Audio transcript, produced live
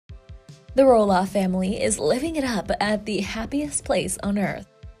The Roloff family is living it up at the happiest place on earth.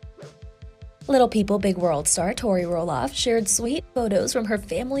 Little People Big World star Tori Roloff shared sweet photos from her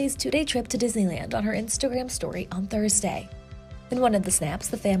family's 2-day trip to Disneyland on her Instagram story on Thursday. In one of the snaps,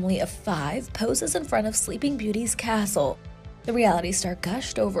 the family of 5 poses in front of Sleeping Beauty's castle. The reality star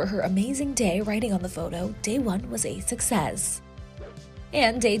gushed over her amazing day, writing on the photo, "Day 1 was a success."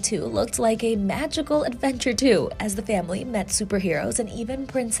 And Day 2 looked like a magical adventure too, as the family met superheroes and even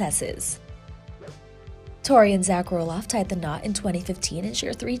princesses. Tori and Zach Roloff tied the knot in 2015 and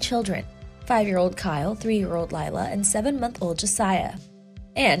share 3 children, 5-year-old Kyle, 3-year-old Lila, and 7-month-old Josiah.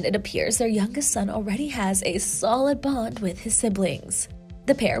 And it appears their youngest son already has a solid bond with his siblings.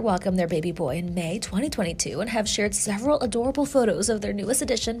 The pair welcomed their baby boy in May 2022 and have shared several adorable photos of their newest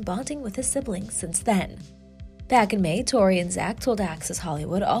addition bonding with his siblings since then. Back in May, Tori and Zach told Access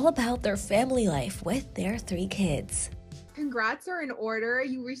Hollywood all about their family life with their 3 kids. Congrats are in order.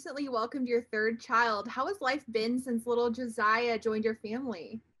 You recently welcomed your 3rd child. How has life been since little Josiah joined your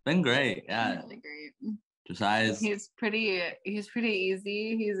family? Been great, yeah. Really great. Josiah's he's pretty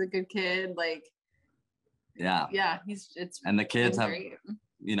easy. He's a good kid. Yeah, and the kids have great.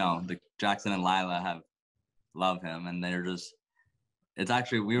 The Jackson and Lila love him, and it's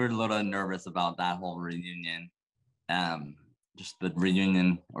actually, we were a little nervous about that whole reunion. Just the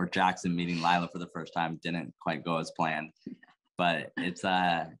reunion, or Jackson meeting Lila for the first time, didn't quite go as planned. But it's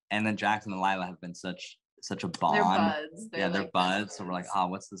and then Jackson and Lila have been such a bond. They're buds. They're buds. So we're like,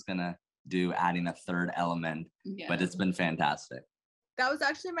 what's this gonna do, adding a 3rd element? Yeah. But it's been fantastic. That was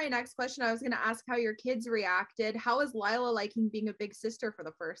actually my next question. I was going to ask how your kids reacted. How is Lila liking being a big sister for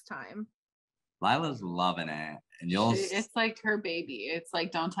the first time? Lila's loving it, and it's like her baby. It's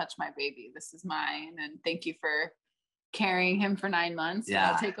like, don't touch my baby. This is mine, and thank you for carrying him for 9 months.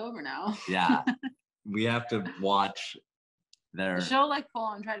 Yeah, I'll take over now. Yeah, we have to watch their. She'll full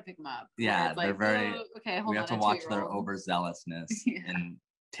on try to pick him up. Yeah, they're very. Okay, hold on. We have to watch their overzealousness in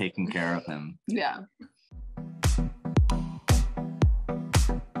taking care of him. Yeah.